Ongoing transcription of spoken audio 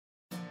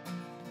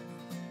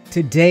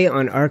Today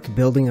on Ark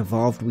Building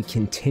Evolved, we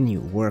continue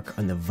work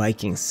on the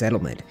Viking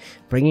Settlement,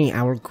 bringing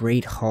our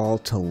great hall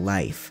to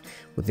life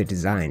with a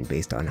design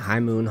based on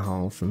Highmoon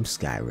Hall from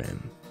Skyrim.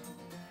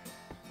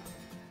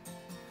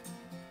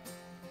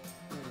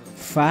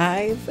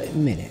 5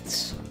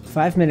 minutes.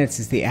 5 minutes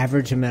is the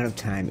average amount of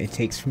time it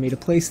takes for me to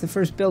place the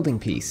first building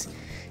piece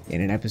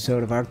in an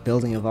episode of Ark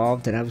Building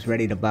Evolved, and I was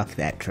ready to buck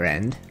that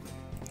trend.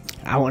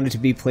 I wanted to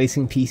be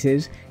placing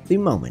pieces the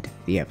moment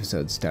the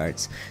episode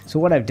starts. So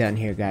what I've done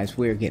here, guys,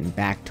 we're getting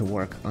back to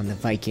work on the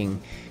Viking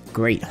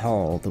Great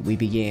Hall that we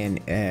began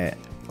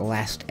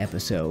last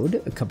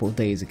episode a couple of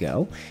days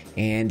ago,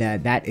 and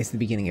that is the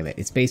beginning of it.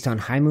 It's based on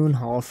Highmoon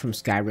Hall from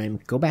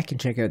Skyrim. Go back and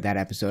check out that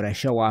episode. I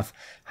show off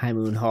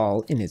Highmoon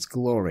Hall in its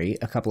glory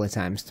a couple of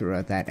times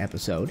throughout that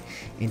episode,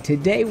 and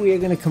today we are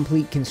going to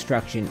complete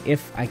construction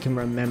if I can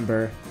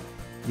remember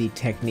the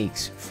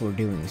techniques for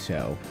doing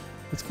so.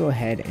 Let's go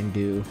ahead and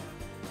do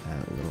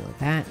a little of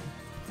that,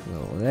 a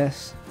little of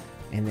this,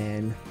 and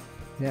then,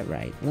 is that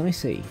right? Let me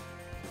see.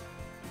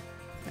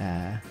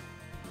 And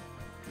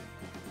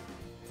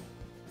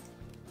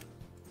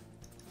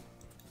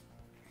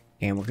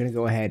we're going to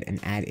go ahead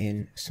and add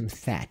in some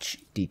thatch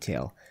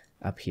detail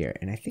up here.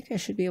 And I think I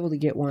should be able to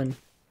get one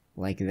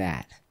like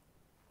that.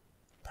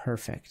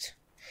 Perfect.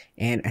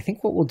 And I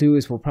think what we'll do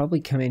is we'll probably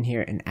come in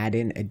here and add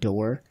in a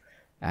door.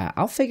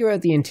 I'll figure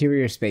out the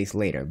interior space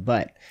later,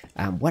 but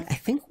what I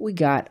think we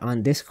got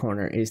on this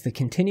corner is the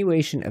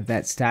continuation of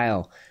that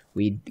style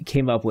we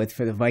came up with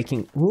for the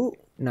Viking, for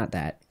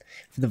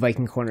the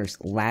Viking Corners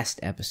last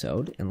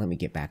episode. And let me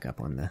get back up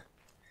on the,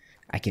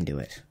 I can do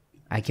it.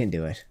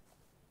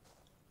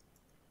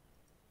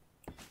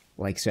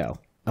 Like so.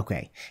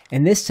 Okay.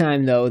 And this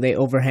time, though, they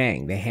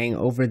overhang. They hang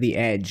over the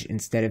edge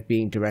instead of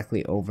being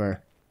directly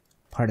over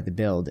part of the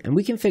build. And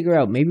we can figure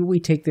out, maybe we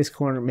take this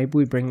corner, maybe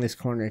we bring this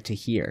corner to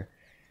here.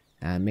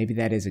 Maybe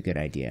that is a good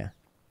idea.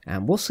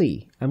 We'll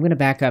see. I'm going to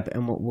back up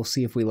and we'll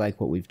see if we like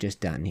what we've just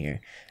done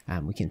here.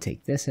 We can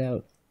take this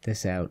out,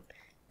 this out,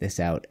 this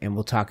out, and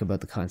we'll talk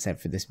about the concept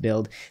for this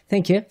build.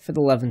 Thank you for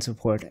the love and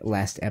support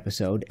last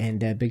episode, and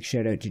big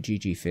shout out to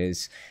GG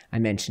Fizz. I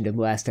mentioned him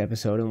last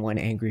episode, and one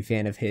angry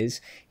fan of his,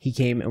 he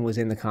came and was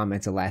in the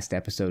comments of last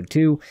episode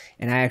too,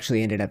 and I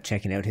actually ended up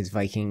checking out his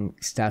Viking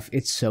stuff.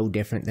 It's so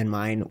different than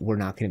mine. We're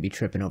not going to be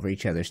tripping over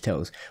each other's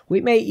toes.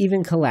 We may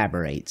even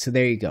collaborate, so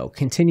there you go.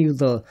 Continue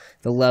the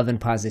love and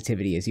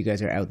positivity as you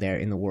guys are out there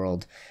in the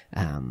world.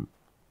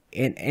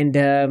 And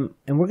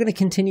we're going to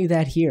continue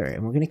that here,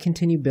 and we're going to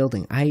continue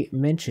building. I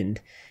mentioned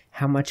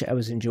how much I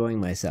was enjoying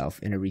myself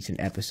in a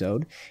recent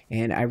episode,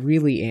 and I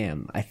really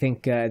am. I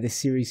think this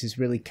series has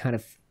really kind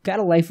of got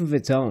a life of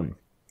its own.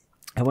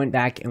 I went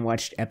back and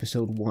watched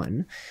episode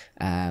 1,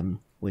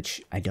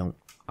 which I don't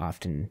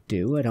often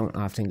do. I don't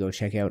often go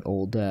check out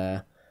old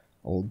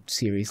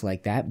series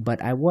like that,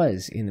 but I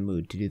was in the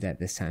mood to do that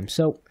this time.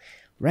 So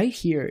right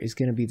here is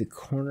going to be the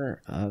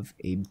corner of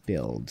a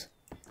build.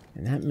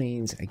 And that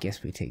means, I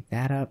guess we take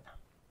that up,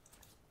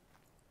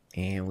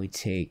 and we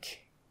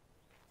take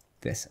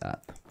this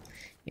up.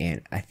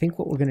 And I think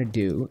what we're going to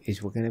do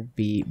is we're going to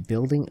be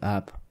building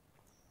up.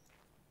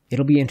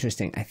 It'll be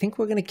interesting. I think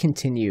we're going to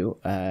continue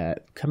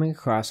coming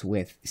across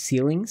with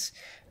ceilings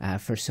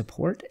for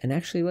support. And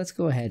actually, let's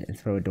go ahead and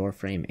throw a door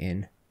frame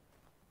in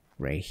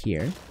right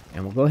here.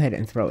 And we'll go ahead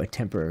and throw a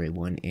temporary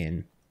one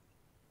in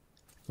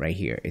right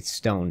here. It's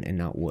stone and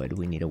not wood.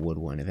 We need a wood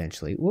one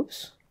eventually.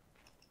 Whoops.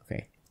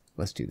 Okay.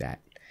 Let's do that.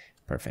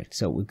 Perfect.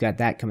 So we've got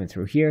that coming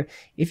through here.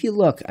 If you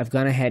look, I've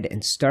gone ahead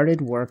and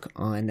started work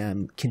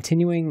on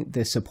continuing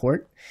the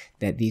support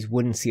that these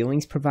wooden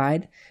ceilings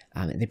provide.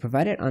 They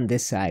provide it on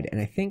this side,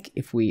 and I think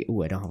if we,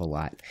 I don't have a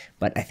lot,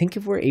 but I think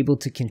if we're able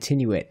to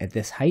continue it at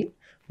this height,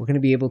 we're going to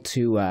be able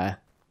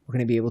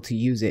to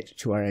use it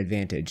to our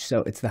advantage.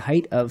 So it's the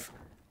height of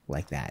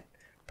like that.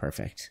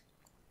 Perfect.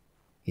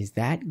 Is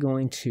that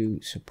going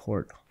to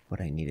support what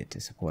I need it to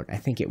support? I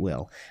think it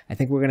will. I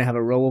think we're going to have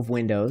a row of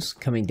windows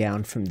coming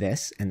down from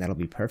this, and that'll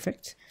be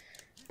perfect.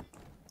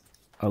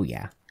 Oh,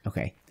 yeah.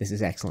 Okay, this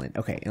is excellent.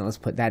 Okay, and let's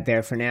put that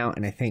there for now,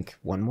 and I think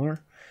one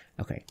more.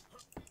 Okay,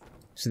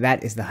 so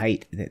that is the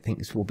height that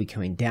things will be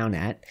coming down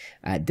at.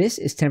 This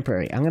is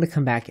temporary. I'm going to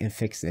come back and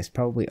fix this,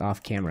 probably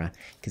off camera,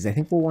 because I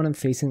think we'll want them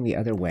facing the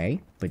other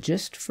way, but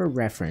just for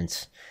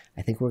reference,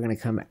 I think we're going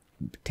to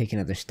take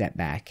another step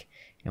back,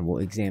 and we'll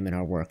examine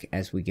our work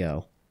as we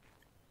go.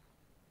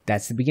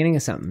 That's the beginning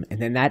of something.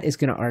 And then that is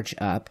going to arch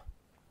up.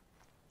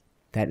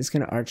 That is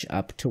going to arch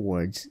up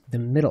towards the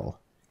middle.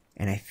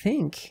 And I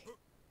think,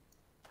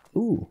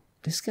 ooh,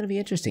 this is going to be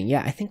interesting.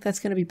 Yeah, I think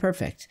that's going to be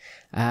perfect.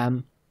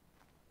 There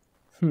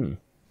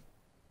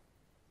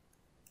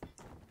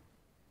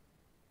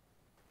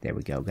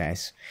we go,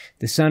 guys.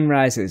 The sun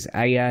rises.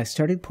 I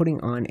started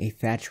putting on a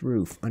thatch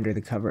roof under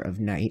the cover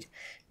of night,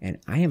 and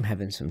I am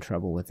having some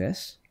trouble with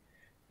this.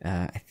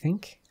 I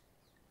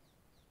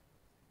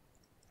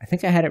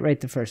think I had it right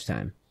the first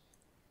time.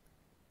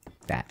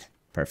 That.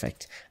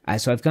 Perfect.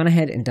 So I've gone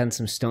ahead and done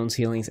some stone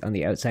ceilings on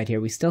the outside here.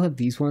 We still have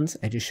these ones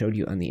I just showed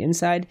you on the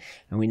inside,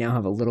 and we now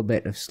have a little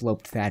bit of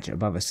sloped thatch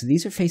above us. So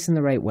these are facing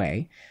the right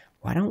way.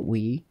 why don't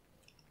we...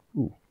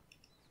 Ooh.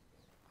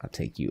 I'll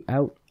take you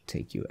out,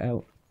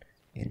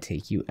 and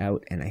take you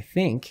out. And I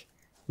think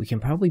we can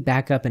probably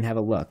back up and have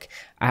a look.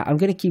 I'm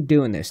going to keep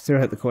doing this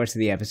throughout the course of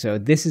the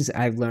episode.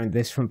 I've learned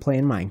this from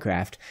playing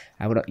Minecraft.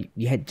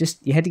 You had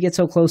to get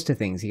so close to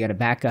things. You got to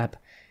back up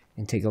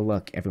and take a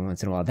look every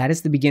once in a while. That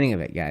is the beginning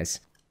of it, guys.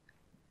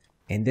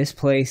 And this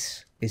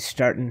place is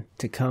starting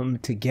to come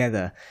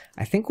together.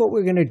 I think what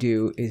we're going to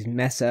do is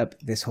mess up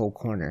this whole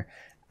corner.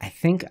 I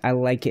think I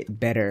like it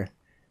better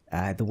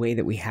the way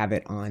that we have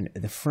it on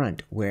the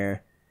front,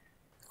 where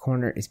the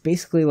corner is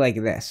basically like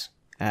this.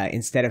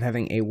 Instead of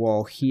having a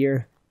wall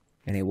here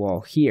and a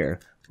wall here,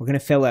 we're going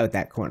to fill out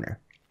that corner.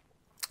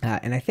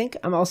 And I think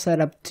I'm all set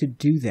up to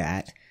do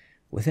that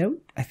without,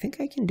 I think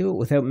I can do it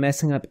without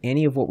messing up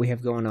any of what we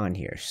have going on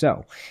here.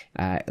 So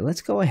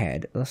let's go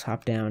ahead. Let's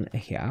hop down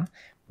here.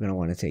 We're going to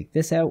want to take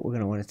this out. We're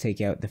going to want to take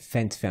out the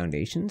fence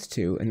foundations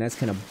too. And that's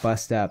going to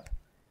bust up.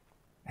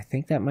 I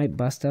think that might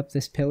bust up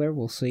this pillar.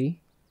 We'll see.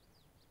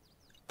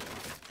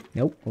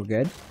 Nope, we're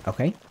good.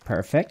 Okay,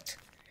 perfect.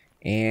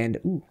 And,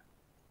 ooh.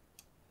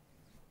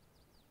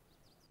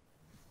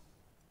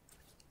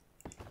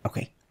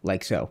 Okay,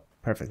 like so.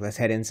 Perfect. Let's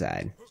head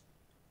inside.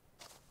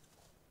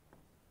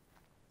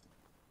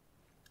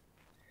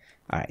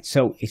 Alright,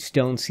 so a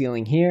stone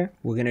ceiling here.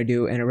 We're going to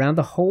do, and around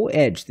the whole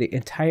edge, the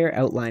entire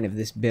outline of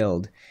this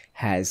build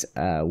has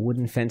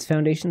wooden fence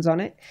foundations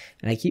on it.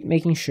 And I keep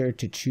making sure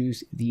to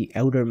choose the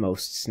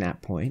outermost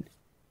snap point.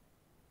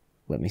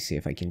 Let me see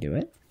if I can do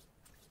it.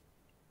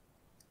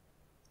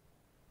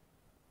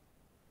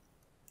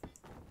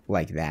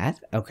 Like that.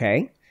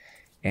 Okay.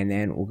 And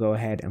then we'll go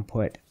ahead and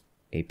put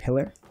a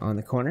pillar on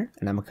the corner.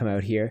 And I'm going to come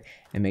out here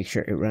and make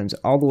sure it runs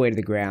all the way to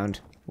the ground.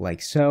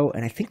 Like so,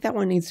 and I think that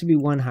one needs to be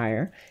one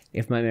higher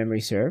if my memory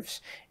serves,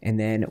 and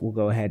then we'll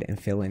go ahead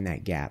and fill in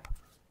that gap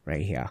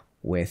right here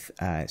with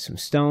some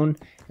stone,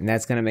 and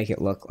that's going to make it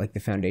look like the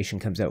foundation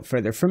comes out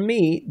further. For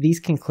me, these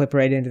can clip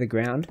right into the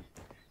ground,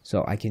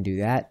 so I can do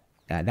that.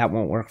 That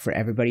won't work for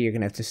everybody. You're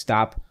going to have to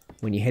stop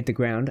when you hit the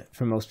ground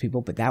for most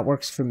people, but that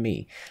works for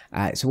me.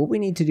 So what we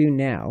need to do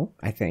now,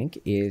 I think,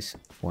 is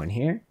one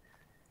here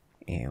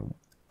and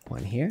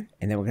one here,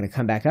 and then we're going to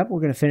come back up. We're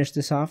going to finish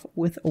this off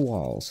with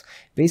walls,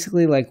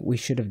 basically like we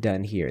should have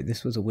done here.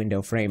 This was a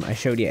window frame I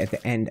showed you at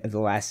the end of the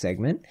last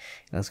segment.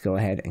 Let's go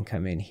ahead and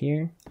come in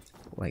here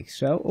like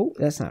so. Oh,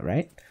 that's not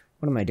right.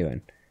 What am I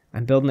doing?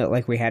 I'm building it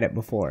like we had it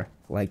before,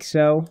 like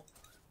so,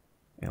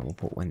 and we'll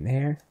put one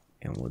there,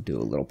 and we'll do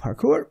a little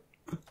parkour.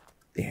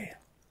 Yeah.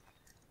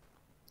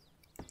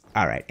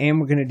 All right,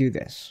 and we're going to do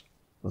this.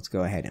 Let's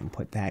go ahead and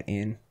put that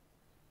in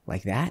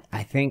like that.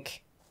 I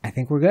think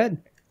we're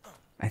good.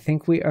 I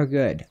think we are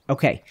good.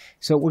 Okay,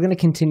 so we're going to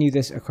continue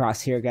this across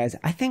here, guys.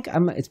 I think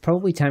it's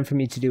probably time for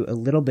me to do a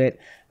little bit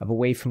of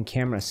away from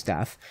camera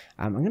stuff.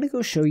 I'm going to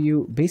go show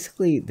you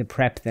basically the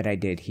prep that I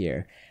did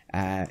here.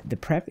 The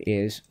prep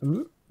is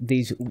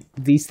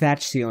these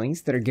thatch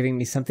ceilings that are giving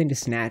me something to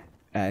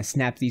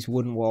snap these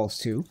wooden walls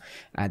to.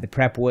 The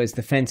prep was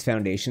the fence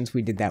foundations.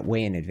 We did that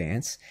way in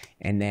advance.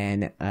 And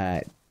then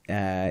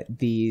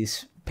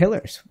these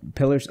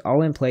pillars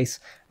all in place.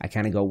 I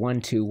kind of go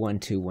 1 2 1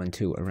 2 1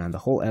 2 around the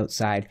whole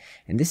outside,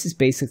 and this is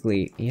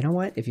basically, you know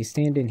what, if you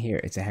stand in here,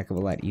 it's a heck of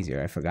a lot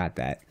easier. I forgot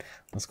that.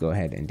 Let's go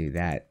ahead and do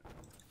that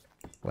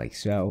like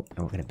so, and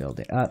we're going to build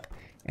it up,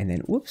 and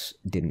then whoops,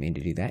 didn't mean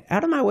to do that.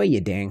 Out of my way,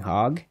 you dang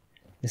hog.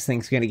 This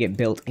thing's going to get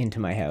built into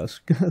my house.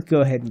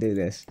 Go ahead and do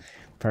this.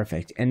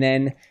 Perfect. And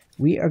then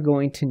we are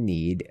going to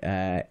need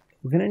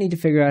to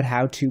figure out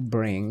how to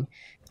bring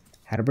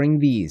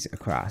these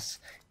across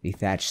the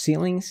thatch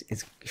ceilings.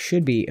 It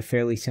should be a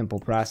fairly simple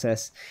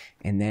process.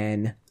 And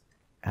then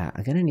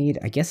I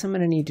guess I'm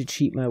gonna need to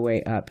cheat my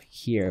way up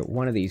here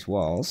one of these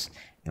walls,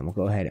 and we'll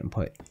go ahead and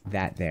put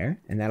that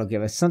there, and that'll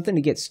give us something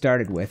to get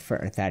started with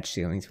for our thatch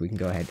ceilings. We can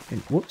go ahead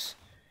and whoops,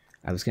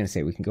 I was gonna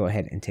say we can go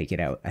ahead and take it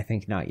out. I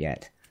think not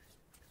yet.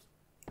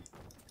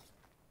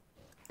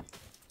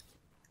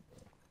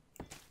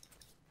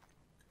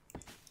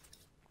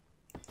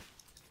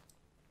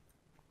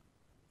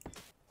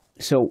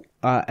 So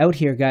out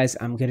here, guys,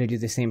 I'm going to do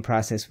the same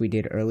process we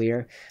did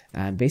earlier.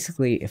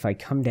 Basically, if I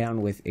come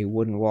down with a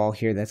wooden wall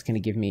here, that's going to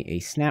give me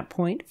a snap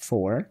point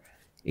for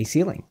a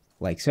ceiling,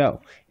 like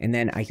so. And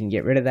then I can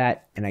get rid of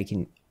that, and I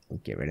can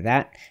get rid of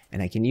that,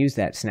 and I can use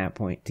that snap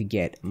point to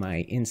get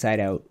my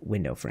inside-out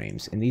window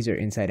frames. And these are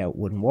inside-out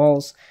wooden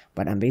walls,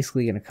 but I'm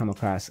basically going to come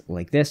across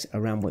like this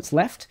around what's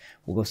left.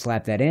 We'll go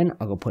slap that in.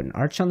 I'll go put an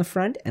arch on the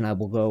front, and I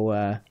will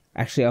go...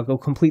 Actually, I'll go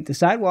complete the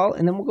sidewall,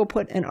 and then we'll go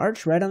put an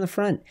arch right on the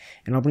front,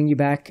 and I'll bring you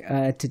back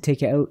to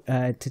take a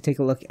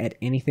look at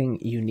anything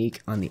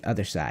unique on the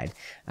other side.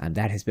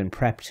 That has been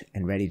prepped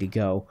and ready to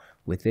go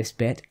with this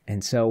bit,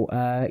 and so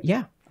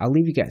yeah, I'll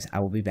leave you guys. I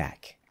will be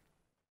back.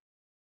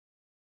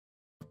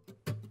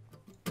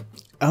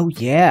 Oh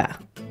yeah,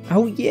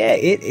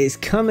 it is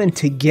coming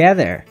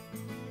together.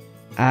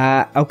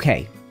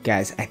 Okay,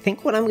 guys, I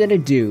think what I'm gonna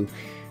do.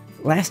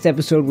 Last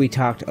episode, we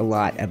talked a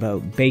lot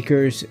about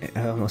bakers,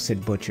 I almost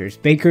said butchers,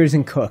 bakers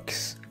and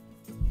cooks.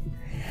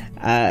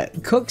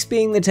 Cooks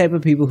being the type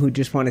of people who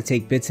just want to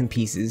take bits and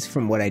pieces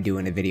from what I do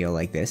in a video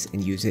like this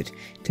and use it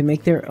to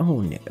make their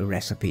own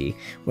recipe,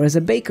 whereas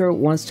a baker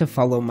wants to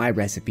follow my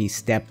recipe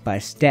step by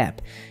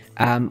step.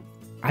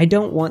 I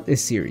don't want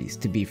this series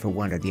to be for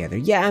one or the other.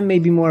 Yeah, I may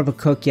be more of a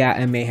cook. Yeah,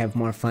 I may have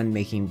more fun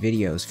making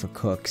videos for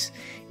cooks.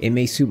 It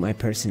may suit my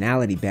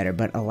personality better,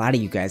 but a lot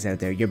of you guys out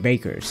there, you're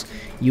bakers.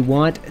 You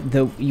want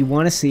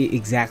to see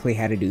exactly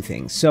how to do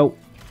things. So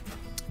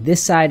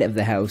this side of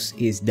the house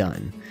is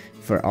done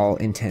for all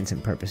intents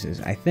and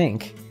purposes. I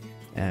think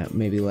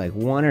maybe like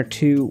one or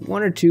two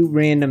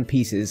random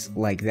pieces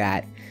like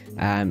that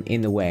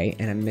in the way,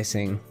 and I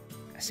seem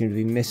to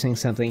be missing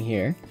something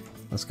here.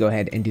 Let's go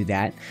ahead and do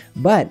that.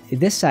 But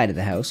this side of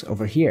the house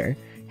over here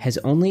has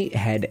only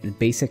had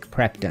basic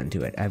prep done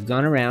to it. I've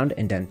gone around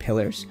and done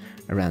pillars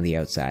around the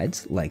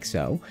outsides, like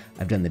so.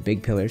 I've done the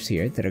big pillars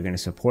here that are going to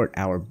support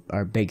our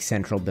big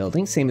central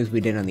building, same as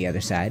we did on the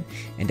other side,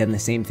 and done the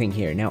same thing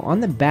here. Now on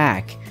the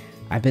back,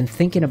 I've been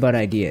thinking about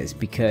ideas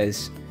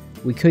because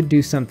we could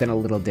do something a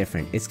little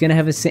different. It's going to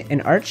have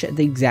an arch at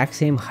the exact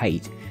same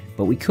height,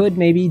 but we could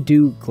maybe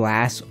do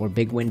glass or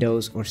big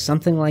windows or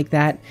something like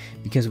that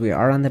because we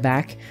are on the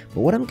back.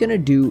 But what I'm going to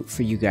do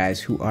for you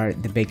guys who are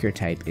the baker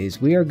type is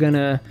we are going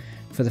to,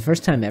 for the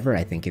first time ever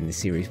I think in this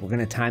series, we're going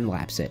to time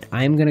lapse it.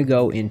 I am going to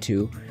go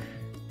into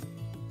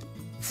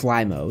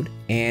fly mode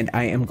and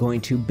I am going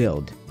to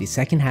build the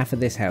second half of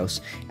this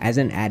house as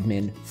an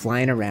admin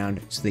flying around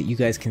so that you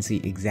guys can see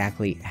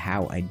exactly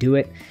how I do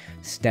it.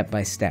 Step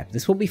by step.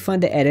 This will be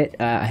fun to edit.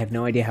 I have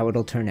no idea how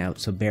it'll turn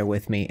out, so bear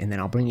with me, and then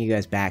I'll bring you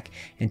guys back,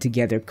 and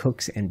together,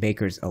 cooks and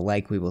bakers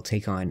alike, we will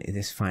take on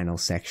this final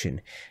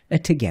section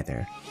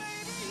together.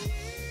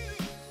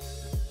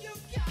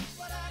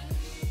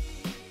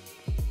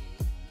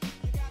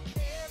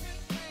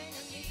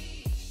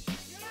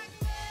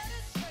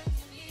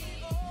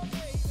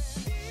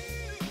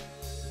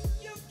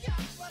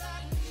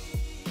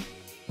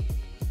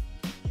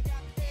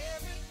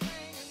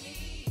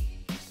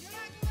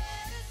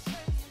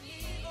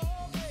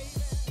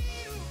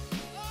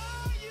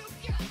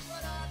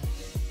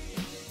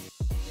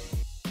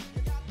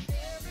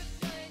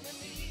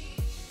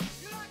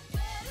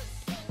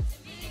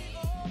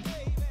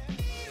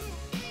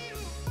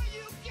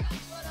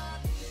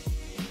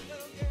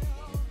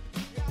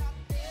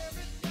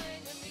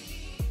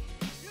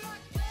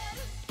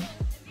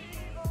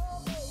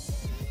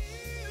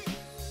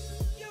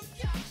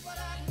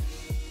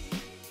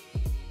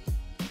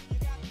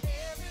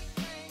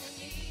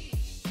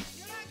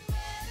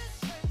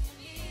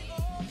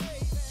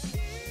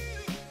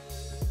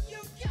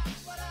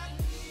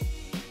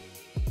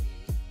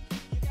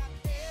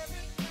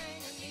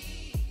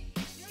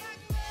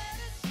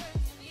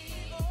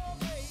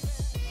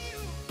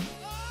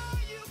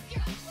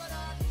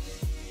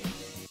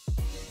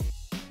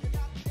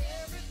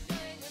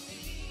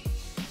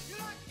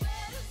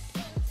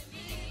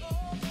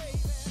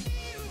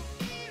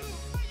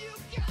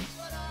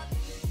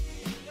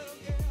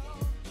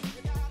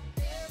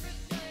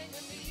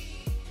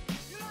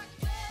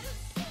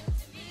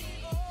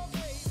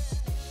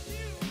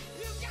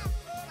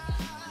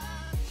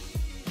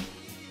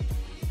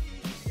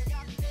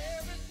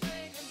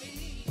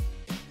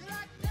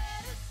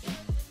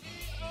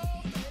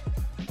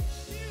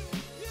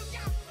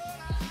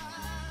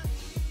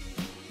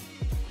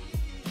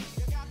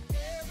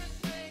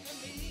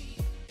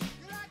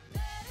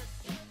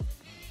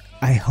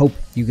 I hope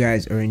you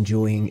guys are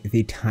enjoying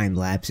the time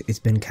lapse. It's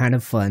been kind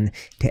of fun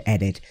to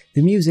edit.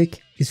 The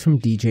music is from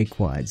DJ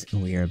Quads,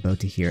 and we are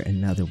about to hear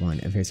another one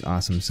of his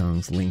awesome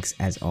songs. Links,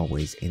 as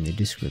always, in the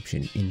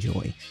description.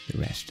 Enjoy the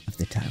rest of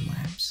the time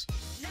lapse.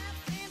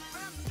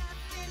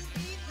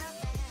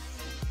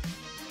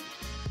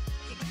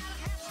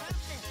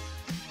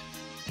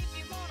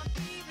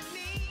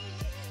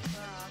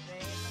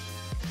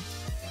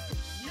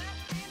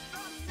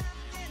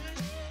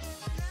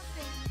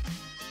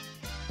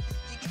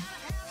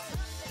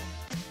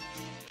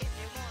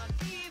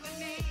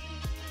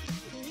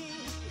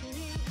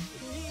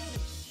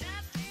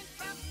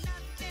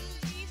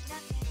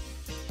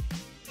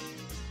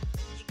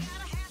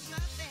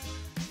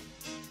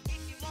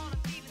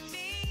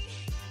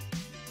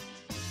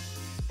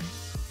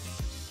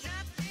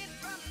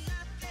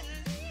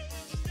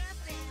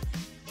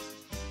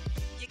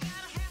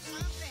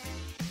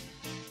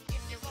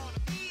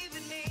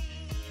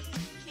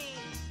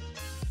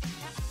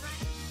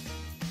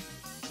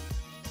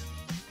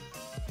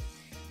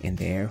 And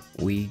there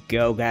we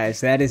go, guys.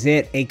 That is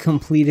it. A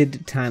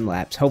completed time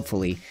lapse,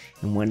 hopefully,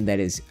 and one that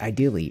is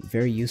ideally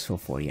very useful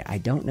for you. I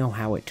don't know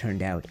how it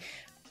turned out.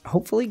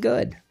 Hopefully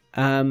good.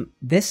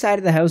 This side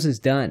of the house is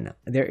done.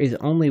 There is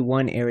only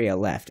one area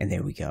left, and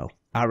there we go.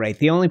 All right,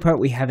 the only part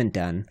we haven't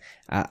done,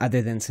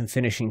 other than some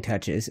finishing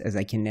touches, as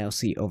I can now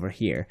see over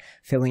here,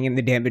 filling in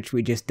the damage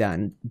we just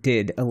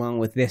did along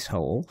with this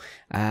hole.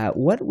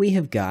 What we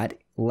have got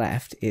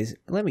left is,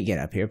 let me get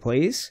up here,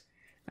 please.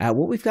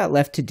 What we've got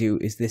left to do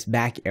is this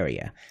back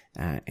area,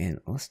 and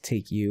let's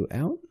take you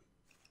out.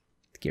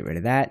 Get rid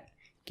of that.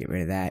 get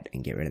rid of that,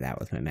 and get rid of that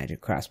with my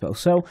magic crossbow.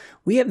 So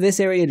we have this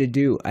area to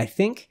do. I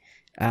think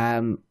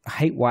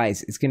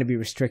height-wise, it's going to be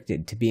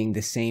restricted to being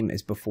the same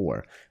as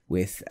before,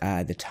 with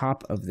the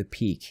top of the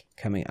peak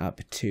coming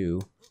up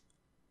to...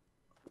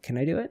 Can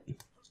I do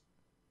it?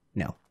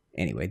 No.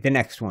 Anyway, the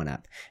next one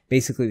up.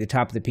 Basically, the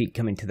top of the peak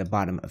coming to the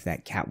bottom of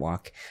that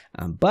catwalk.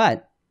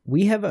 But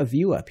we have a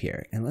view up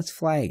here, and let's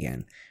fly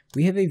again.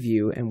 We have a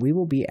view, and we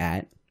will be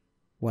at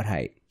what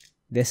height?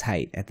 This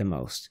height at the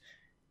most.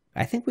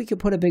 I think we could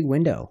put a big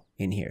window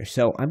in here.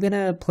 So I'm going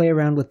to play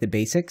around with the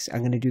basics. I'm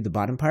going to do the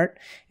bottom part,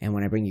 and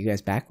when I bring you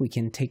guys back, we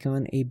can take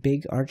on a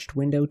big arched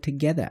window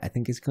together. I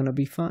think it's going to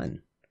be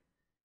fun.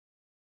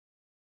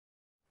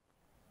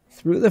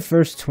 Through the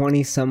first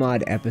 20 some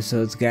odd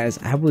episodes, guys,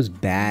 I was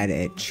bad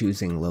at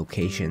choosing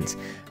locations.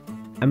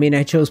 I mean,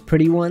 I chose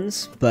pretty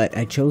ones, but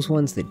I chose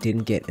ones that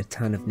didn't get a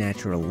ton of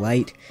natural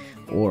light,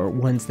 or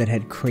ones that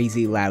had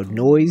crazy loud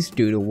noise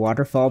due to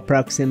waterfall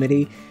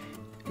proximity.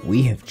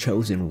 We have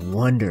chosen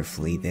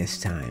wonderfully this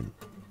time.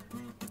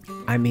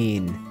 I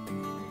mean,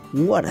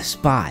 what a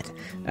spot.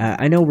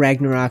 I know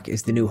Ragnarok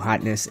is the new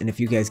hotness, and if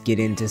you guys get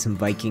into some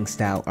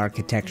Viking-style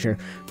architecture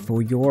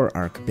for your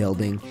Ark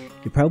building,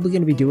 you're probably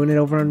going to be doing it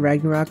over on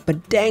Ragnarok,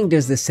 but dang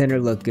does the center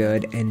look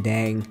good, and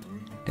dang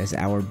does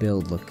our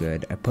build look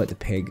good. I put the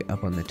pig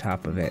up on the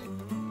top of it.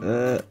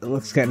 It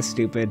looks kind of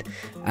stupid.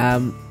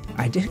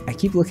 I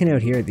keep looking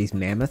out here at these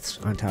mammoths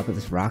on top of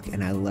this rock,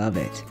 and I love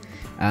it.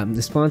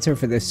 The sponsor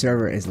for this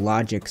server is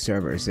Logic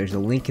Servers. There's a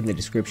link in the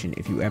description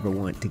if you ever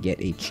want to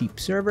get a cheap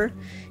server.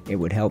 It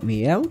would help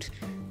me out.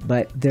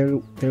 But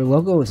their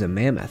logo is a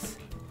mammoth.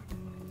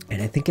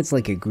 And I think it's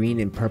like a green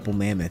and purple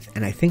mammoth.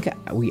 And I think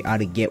we ought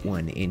to get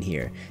one in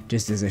here.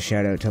 Just as a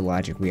shout out to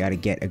Logic, we ought to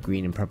get a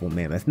green and purple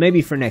mammoth.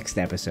 Maybe for next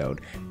episode.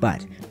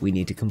 But we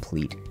need to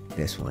complete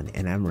this one.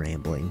 And I'm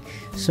rambling.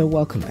 So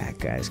welcome back,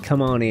 guys.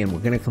 Come on in. We're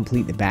going to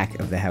complete the back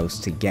of the house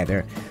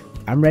together.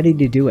 I'm ready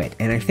to do it,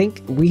 and I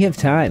think we have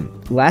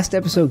time. Last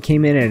episode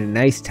came in at a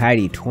nice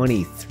tidy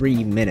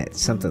 23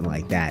 minutes, something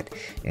like that,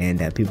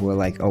 and people were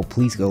like, oh,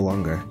 please go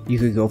longer. You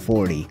could go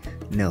 40.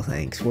 No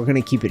thanks. We're going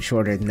to keep it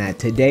shorter than that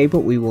today,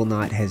 but we will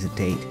not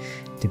hesitate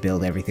to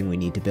build everything we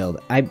need to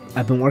build.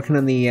 I've been working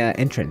on the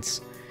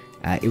entrance.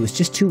 It was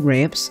just 2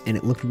 ramps, and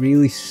it looked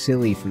really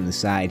silly from the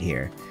side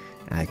here,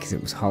 because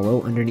it was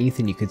hollow underneath,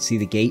 and you could see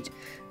the gate,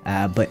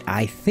 but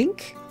I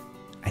think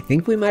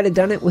we might have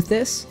done it with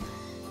this.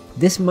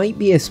 This might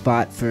be a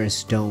spot for a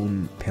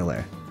stone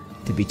pillar,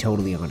 to be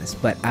totally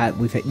honest, but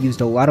we've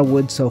used a lot of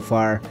wood so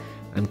far.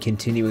 I'm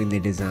continuing the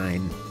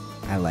design.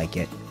 I like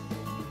it.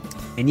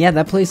 And yeah,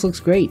 that place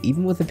looks great,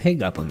 even with a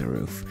pig up on the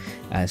roof.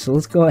 So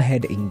let's go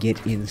ahead and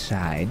get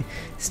inside.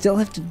 Still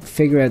have to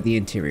figure out the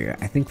interior.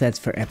 I think that's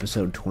for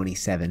episode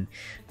 27,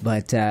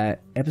 but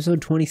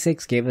episode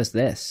 26 gave us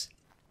this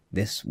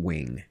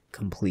wing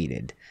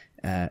completed.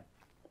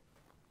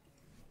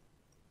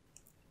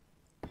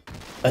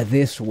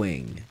 This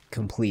wing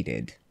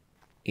completed,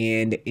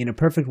 and in a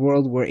perfect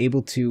world we're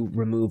able to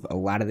remove a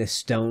lot of this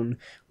stone.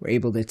 We're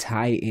able to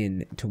tie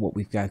in to what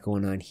we've got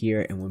going on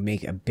here, and we'll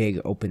make a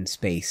big open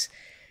space.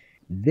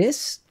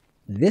 This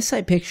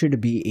I picture to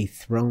be a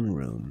throne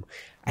room.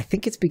 I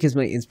think it's because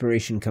my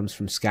inspiration comes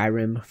from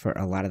Skyrim for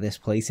a lot of this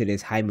place. It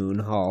is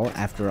Highmoon Hall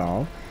after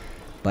all.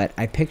 But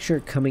I picture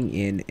coming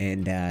in,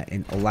 and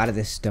a lot of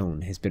this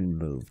stone has been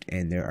removed.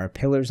 And there are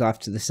pillars off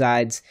to the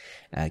sides,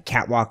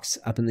 catwalks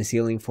up in the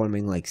ceiling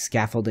forming like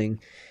scaffolding,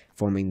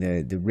 forming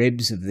the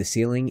ribs of the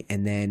ceiling.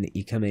 And then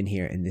you come in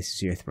here, and this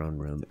is your throne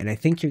room. And I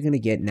think you're going to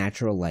get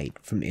natural light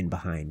from in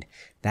behind.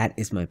 That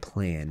is my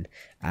plan.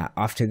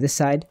 Off to this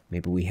side,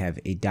 maybe we have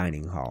a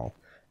dining hall.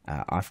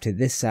 Off to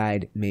this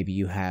side, maybe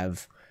you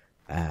have...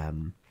 I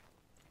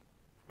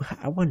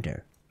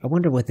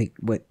wonder what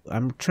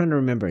I'm trying to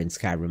remember in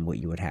Skyrim what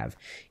you would have.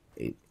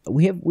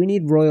 We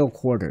need royal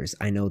quarters.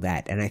 I know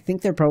that, and I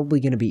think they're probably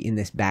going to be in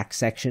this back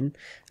section.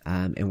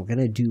 And we're going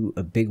to do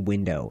a big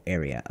window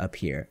area up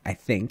here, I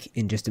think,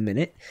 in just a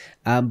minute.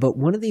 But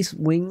one of these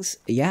wings,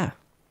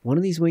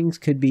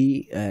 could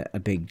be a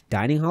big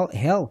dining hall.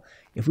 Hell,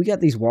 if we got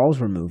these walls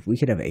removed, we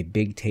could have a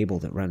big table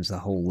that runs the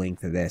whole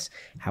length of this.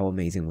 How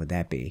amazing would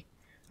that be?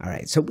 All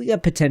right, so we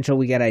got potential,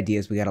 we got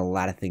ideas, we got a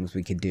lot of things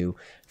we could do.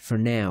 For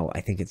now,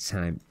 I think it's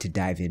time to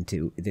dive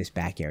into this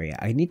back area.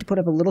 I need to put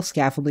up a little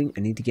scaffolding.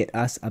 I need to get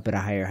us up at a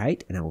higher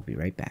height, and I will be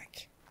right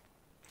back.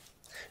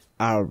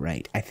 All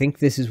right, I think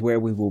this is where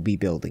we will be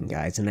building,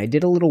 guys. And I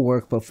did a little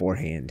work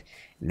beforehand,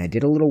 and I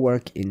did a little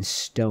work in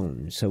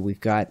stone. So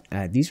we've got,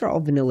 these are all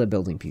vanilla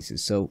building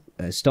pieces. So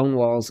stone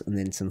walls, and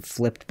then some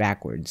flipped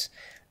backwards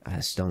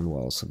stone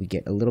walls. So we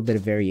get a little bit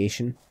of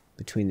variation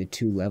between the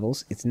 2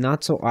 levels. It's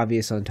not so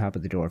obvious on top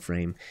of the door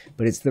frame,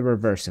 but it's the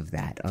reverse of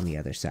that on the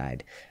other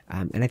side.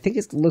 And I think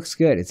it looks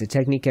good. It's a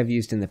technique I've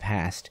used in the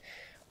past.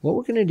 What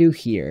we're going to do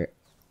here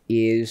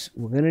is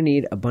we're going to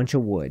need a bunch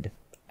of wood.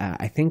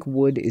 I think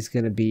wood is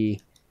going to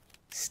be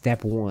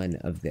step 1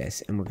 of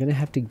this, and we're going to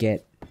have to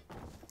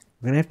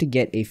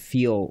get a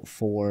feel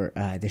for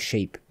the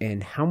shape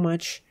and how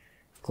much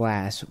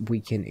glass we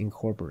can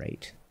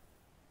incorporate.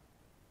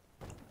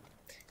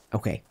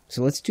 Okay,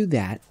 so let's do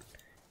that.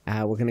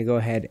 We're going to go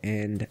ahead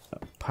and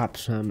pop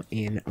some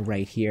in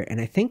right here.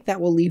 And I think that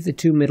will leave the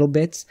 2 middle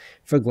bits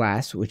for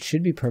glass, which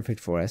should be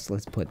perfect for us.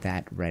 Let's put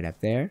that right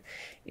up there.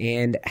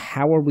 And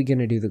how are we going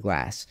to do the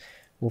glass?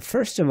 Well,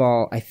 first of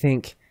all, I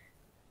think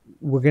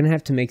we're going to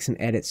have to make some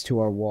edits to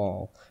our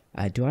wall.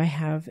 Do I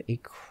have a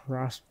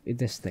cross?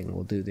 This thing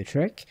will do the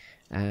trick.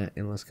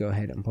 And let's go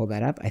ahead and pull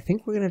that up. I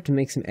think we're going to have to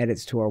make some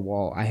edits to our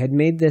wall. I had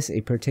made this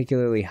a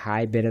particularly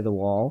high bit of the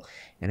wall,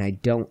 and I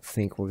don't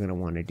think we're going to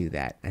want to do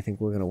that. I think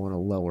we're going to want to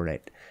lower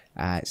it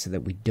so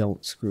that we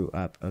don't screw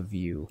up a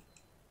view.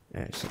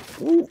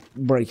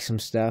 Break some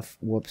stuff.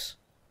 Whoops.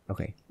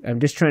 Okay, I'm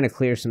just trying to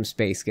clear some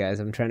space, guys.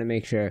 I'm trying to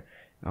make sure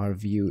our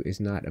view is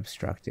not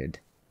obstructed.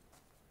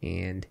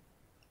 And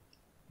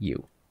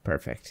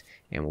perfect.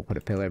 And we'll put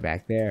a pillar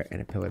back there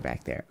and a pillar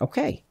back there.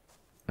 Okay.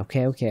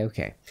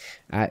 Okay.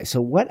 So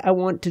what I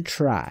want to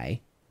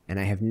try, and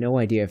I have no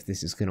idea if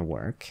this is going to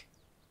work.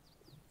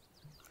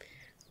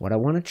 What I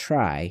want to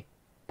try,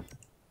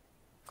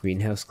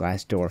 greenhouse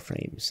glass door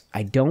frames.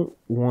 I don't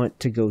want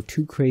to go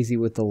too crazy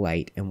with the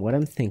light, and what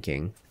I'm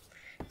thinking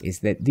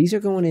is that these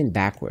are going in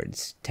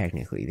backwards,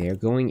 technically. They are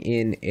going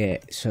in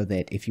so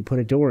that if you put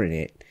a door in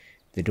it,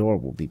 the door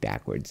will be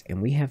backwards,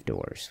 and we have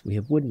doors. We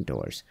have wooden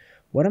doors.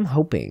 What I'm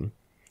hoping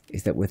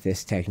is that with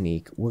this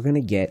technique, we're going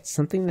to get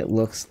something that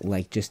looks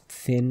like just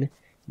thin,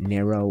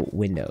 narrow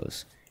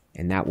windows.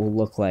 And that will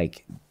look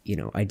like,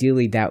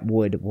 ideally that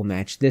wood will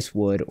match this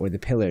wood or the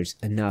pillars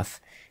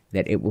enough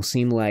that it will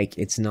seem like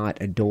it's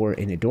not a door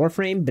in a door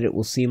frame, but it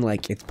will seem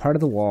like it's part of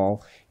the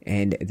wall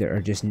and there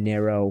are just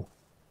narrow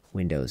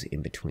windows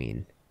in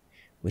between.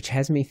 Which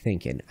has me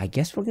thinking, I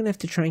guess we're going to have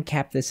to try and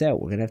cap this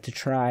out. We're going to have to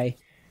try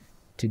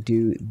to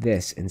do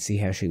this and see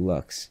how she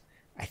looks.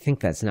 I think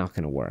that's not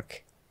going to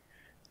work.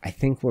 I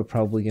think we're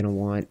probably going to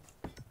want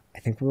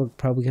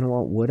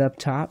wood up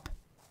top.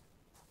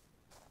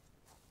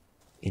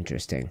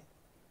 Interesting.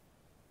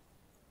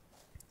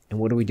 And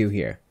what do we do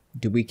here?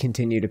 Do we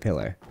continue to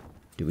pillar?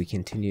 Do we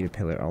continue to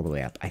pillar all the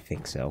way up? I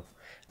think so.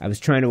 I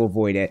was trying to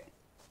avoid it,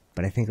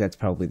 but I think that's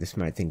probably the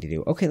smart thing to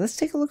do. Okay, let's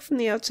take a look from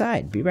the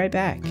outside. Be right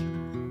back.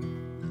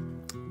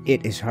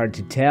 It is hard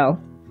to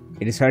tell.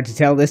 It is hard to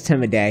tell this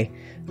time of day.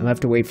 I'll have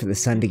to wait for the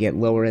sun to get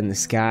lower in the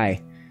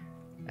sky.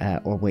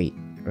 Or wait,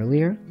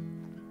 earlier?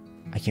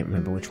 I can't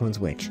remember which one's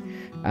which.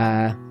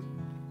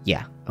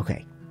 Yeah,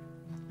 okay.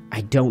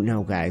 I don't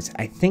know, guys.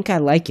 I think I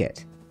like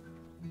it.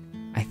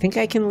 I think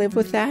I can live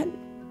with that.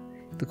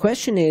 The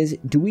question is,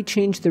 do we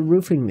change the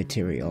roofing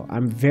material?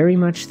 I'm very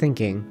much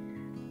thinking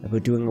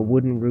about doing a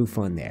wooden roof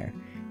on there.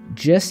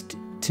 Just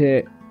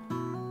to...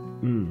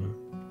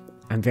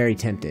 I'm very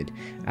tempted.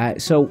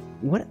 So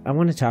what I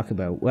want to talk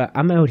about, well,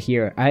 I'm out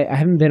here. I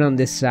haven't been on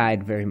this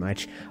side very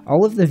much.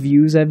 All of the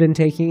views I've been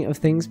taking of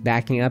things,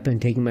 backing up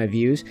and taking my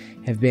views,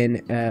 have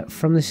been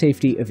from the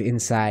safety of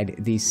inside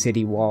these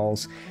city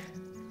walls.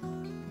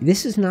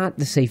 This is not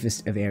the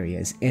safest of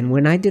areas, and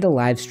when I did a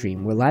live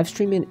stream, we're live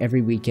streaming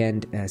every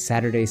weekend,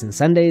 Saturdays and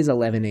Sundays,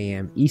 11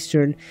 a.m.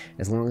 Eastern,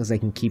 as long as I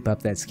can keep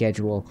up that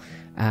schedule,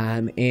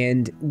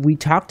 and we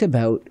talked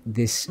about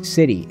this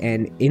city,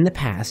 and in the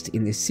past,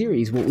 in this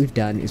series, what we've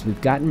done is we've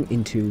gotten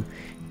into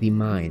the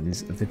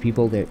minds of the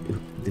people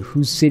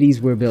whose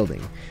cities we're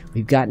building.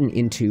 We've gotten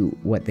into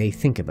what they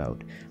think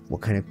about.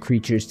 What kind of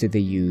creatures do they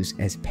use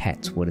as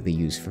pets? What do they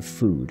use for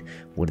food?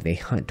 What do they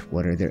hunt?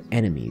 What are their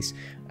enemies?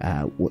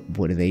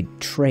 What do they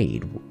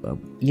trade?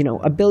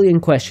 A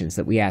billion questions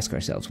that we ask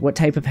ourselves. What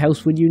type of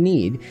house would you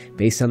need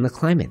based on the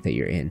climate that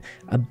you're in?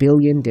 A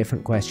billion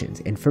different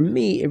questions. And for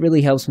me, it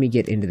really helps me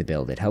get into the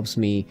build. It helps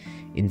me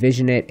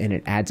envision it, and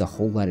it adds a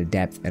whole lot of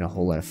depth and a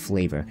whole lot of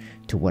flavor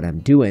to what I'm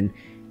doing.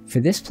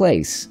 For this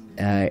place,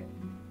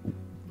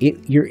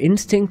 your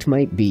instinct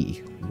might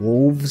be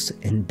wolves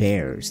and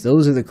bears.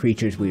 Those are the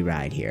creatures we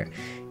ride here.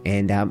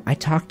 And I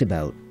talked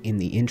about in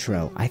the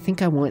intro, I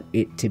think I want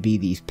it to be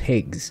these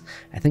pigs.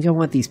 I think I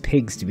want these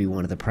pigs to be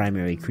one of the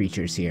primary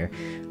creatures here.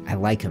 I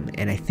like them.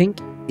 And I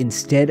think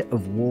instead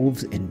of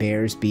wolves and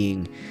bears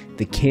being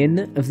the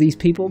kin of these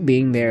people,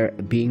 being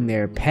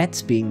their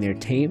pets, being their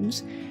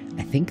tames,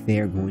 I think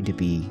they're going to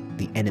be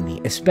the enemy,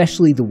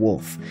 especially the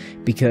wolf.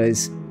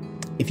 Because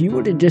if you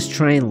were to just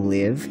try and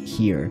live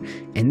here,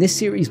 and this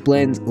series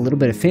blends a little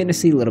bit of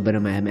fantasy, a little bit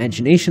of my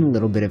imagination, a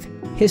little bit of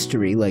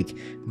history, like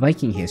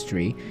Viking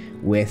history,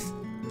 with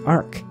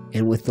Ark,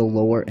 and with the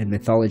lore and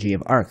mythology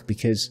of Ark,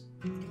 because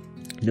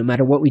no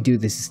matter what we do,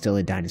 this is still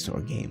a dinosaur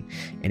game.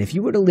 And if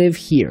you were to live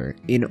here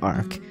in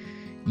Ark,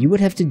 you would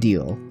have to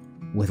deal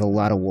with a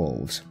lot of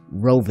wolves,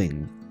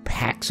 roving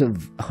packs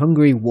of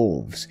hungry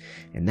wolves,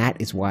 and that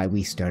is why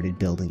we started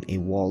building a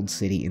walled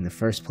city in the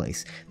first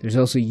place. There's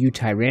also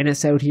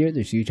UTyrannus out here.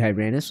 There's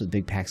UTyrannus with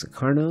big packs of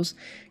Carnos,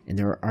 and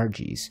there are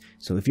Argies.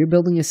 So if you're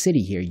building a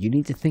city here, you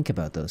need to think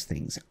about those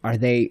things. Are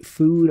they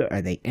food?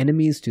 Are they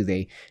enemies? Do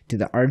the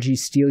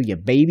Argies steal your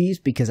babies?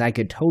 Because I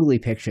could totally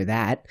picture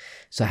that.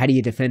 So how do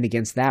you defend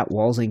against that?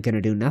 Walls ain't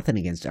gonna do nothing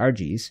against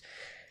Argies.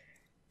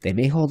 They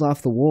may hold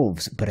off the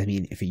wolves, but I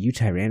mean, if a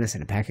U-Tyrannus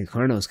and a pack of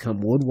Carnos come,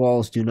 wood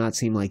walls do not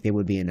seem like they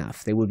would be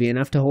enough. They would be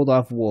enough to hold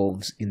off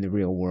wolves in the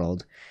real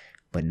world,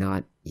 but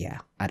not, yeah,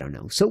 I don't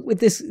know. So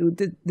with this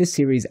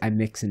series, I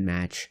mix and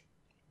match.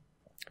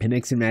 I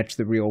mix and match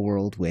the real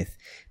world with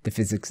the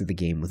physics of the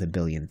game with a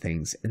billion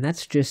things. And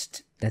that's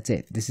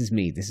it. This is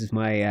me. This is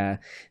my,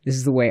 this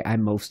is the way I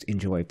most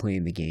enjoy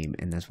playing the game.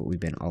 And that's what we've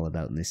been all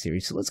about in this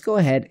series. So let's go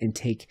ahead and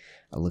take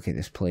a look at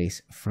this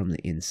place from the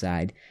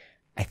inside.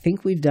 I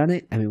think we've done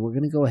it. I mean, we're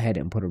going to go ahead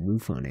and put a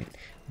roof on it.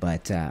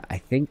 But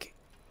I think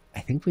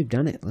we've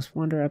done it. Let's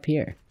wander up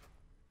here.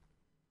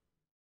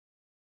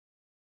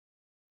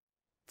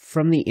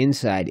 From the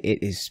inside,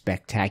 it is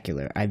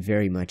spectacular. I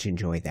very much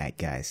enjoy that,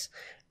 guys.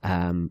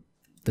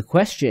 The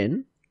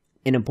question,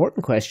 an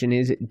important question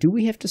is, do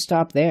we have to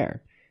stop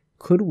there?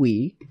 Could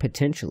we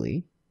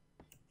potentially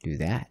do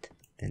that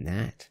and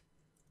that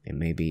and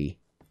maybe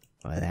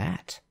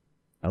that?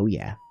 Oh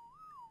yeah.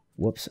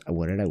 Whoops.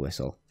 What did I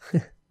whistle?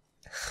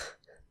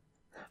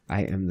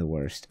 I am the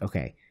worst.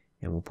 Okay.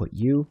 And we'll put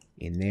you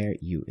in there,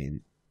 you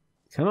in.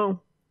 Come on.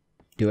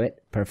 Do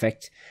it.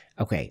 Perfect.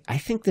 Okay. I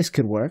think this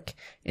could work.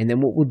 And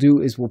then what we'll do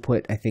is we'll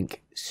put, I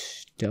think,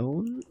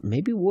 stone,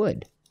 maybe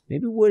wood.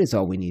 Maybe wood is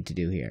all we need to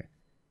do here.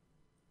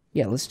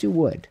 Yeah, let's do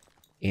wood.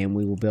 And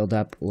we will build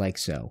up like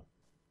so.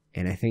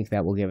 And I think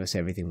that will give us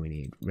everything we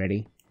need.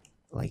 Ready?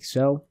 Like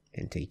so.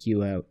 And take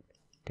you out.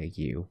 Take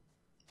you.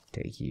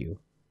 Take you.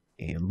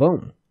 And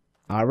boom.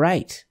 All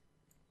right.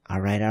 All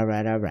right, all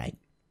right, all right.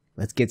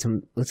 Let's get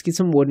some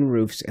wooden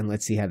roofs and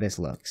let's see how this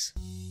looks.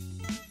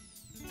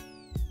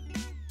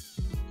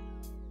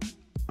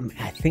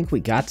 I think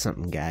we got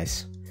something,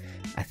 guys.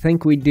 I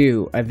think we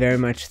do. I very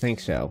much think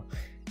so.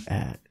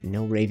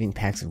 No raving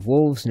packs of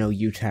wolves, no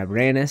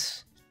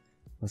U-Tyrannus.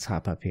 Let's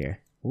hop up here.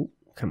 Ooh,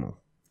 come on.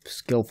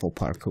 Skillful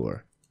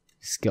parkour.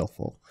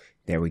 Skillful.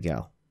 There we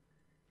go.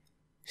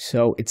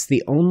 So it's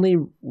the only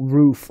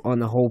roof on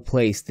the whole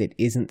place that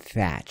isn't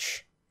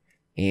thatch.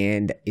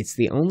 And it's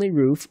the only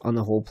roof on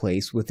the whole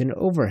place with an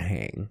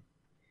overhang.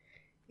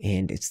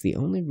 And it's the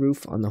only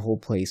roof on the whole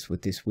place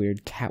with this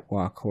weird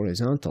catwalk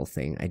horizontal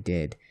thing I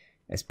did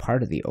as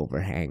part of the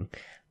overhang.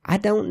 I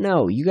don't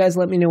know. You guys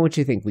let me know what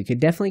you think. We could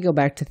definitely go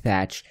back to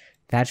thatch.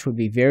 Thatch would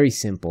be very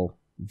simple,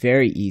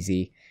 very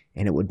easy,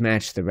 and it would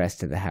match the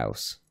rest of the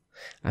house.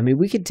 I mean,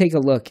 we could take a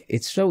look.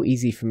 It's so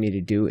easy for me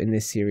to do in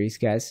this series,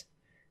 guys.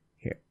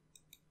 Here.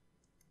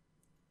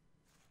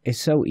 It's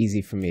so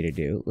easy for me to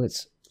do.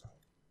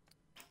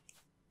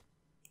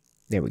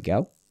 There we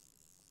go.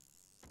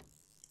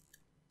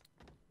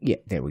 Yeah,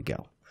 there we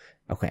go.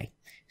 Okay.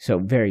 So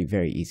very,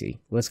 very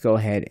easy. Let's go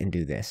ahead and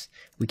do this.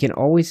 We can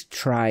always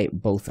try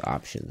both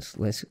options.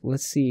 Let's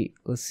see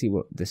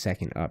what the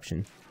second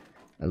option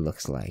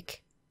looks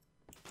like.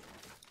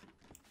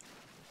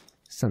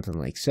 Something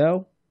like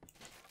so.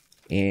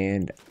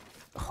 And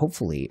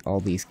hopefully all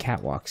these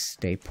catwalks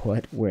stay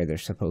put where they're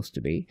supposed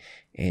to be.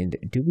 And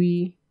do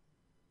we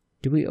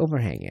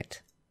overhang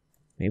it?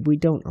 Maybe we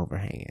don't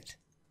overhang it.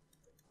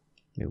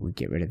 Maybe we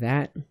get rid of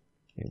that.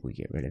 Maybe we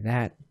get rid of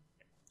that.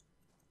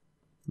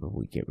 Maybe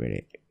we get rid of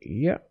it.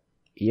 Yep.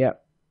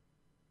 Yep.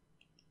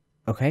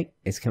 Okay,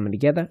 it's coming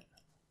together.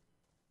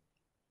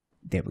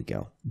 There we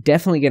go.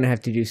 Definitely going to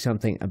have to do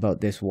something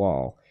about this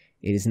wall.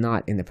 It is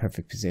not in the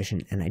perfect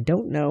position, and I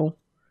don't know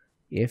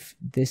if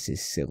this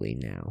is silly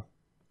now.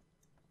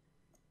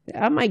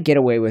 I might get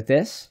away with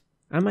this.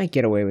 I might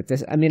get away with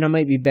this. I mean, I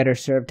might be better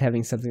served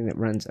having something that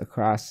runs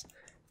across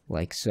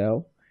like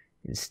so.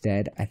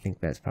 Instead, I think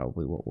that's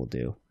probably what we'll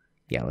do.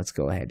 Yeah, let's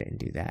go ahead and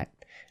do that.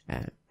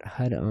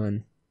 HUD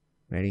on.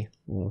 Ready?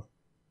 1,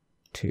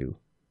 2,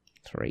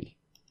 3,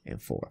 and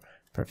 4.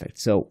 Perfect.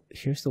 So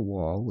here's the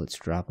wall. Let's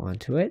drop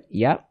onto it.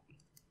 Yep.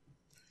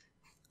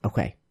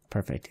 Okay,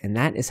 perfect. And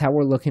that is how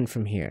we're looking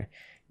from here.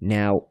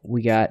 Now,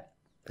 we got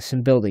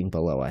some building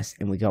below us,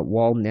 and we got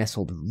wall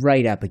nestled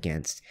right up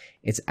against.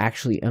 It's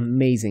actually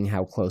amazing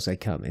how close I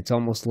come. It's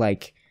almost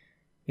like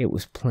it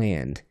was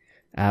planned.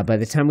 By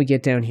the time we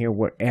get down here,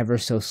 we're ever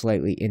so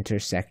slightly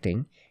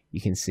intersecting.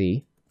 You can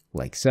see,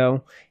 like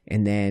so.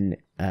 And then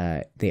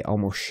they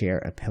almost share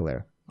a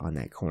pillar on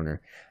that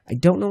corner. I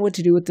don't know what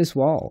to do with this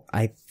wall.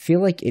 I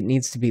feel like it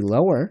needs to be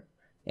lower,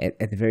 at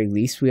the very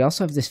least. We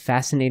also have this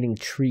fascinating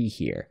tree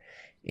here.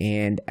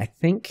 And I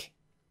think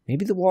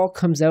maybe the wall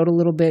comes out a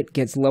little bit,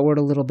 gets lowered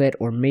a little bit,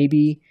 or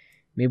maybe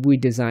we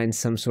design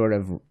some sort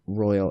of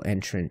royal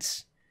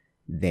entrance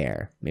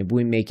there. Maybe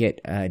we make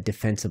it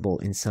defensible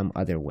in some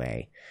other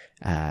way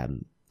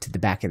to the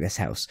back of this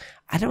house.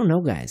 I don't know,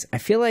 guys. I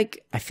feel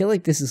like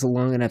this is a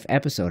long enough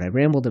episode. I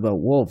rambled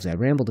about wolves. I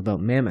rambled about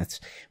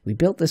mammoths. We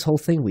built this whole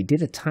thing. We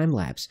did a time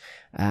lapse.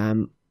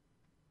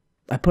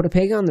 I put a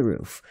pig on the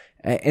roof.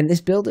 And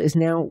this build is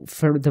now,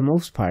 for the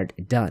most part,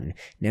 done.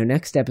 Now,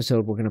 next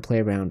episode, we're going to play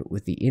around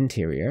with the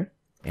interior.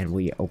 And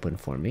will you open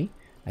for me?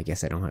 I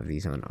guess I don't have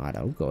these on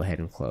auto. Go ahead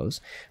and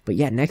close. But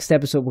yeah, next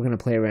episode, we're going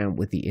to play around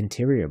with the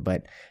interior.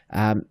 But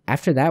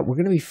after that, we're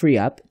going to be free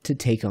up to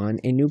take on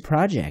a new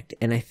project.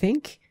 And I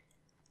think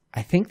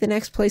I think the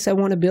next place I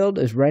want to build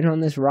is right on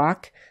this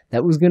rock.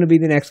 That was going to be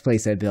the next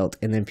place I built.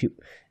 And then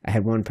I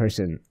had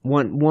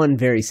one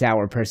very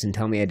sour person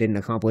tell me I didn't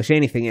accomplish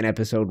anything in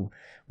episode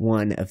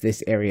 1 of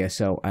this area.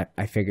 So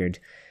I figured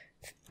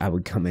I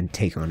would come and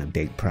take on a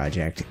big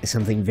project,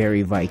 something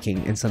very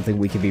Viking and something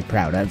we can be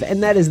proud of.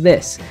 And that is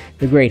this,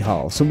 the Great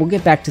Hall. So we'll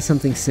get back to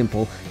something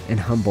simple and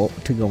humble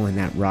to go on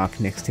that rock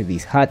next to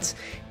these huts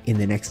in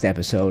the next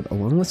episode,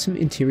 along with some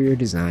interior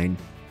design.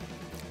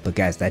 But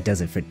guys, that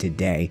does it for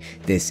today.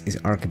 This is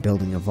Ark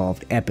Building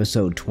Evolved,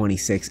 episode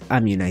 26.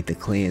 I'm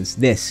UniteTheClans.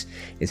 This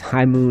is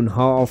Highmoon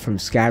Hall from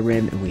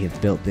Skyrim, and we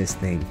have built this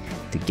thing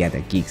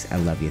together. Geeks, I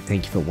love you.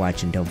 Thank you for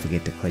watching. Don't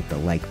forget to click the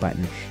like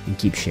button and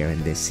keep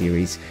sharing this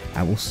series.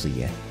 I will see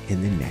you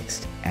in the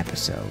next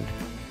episode.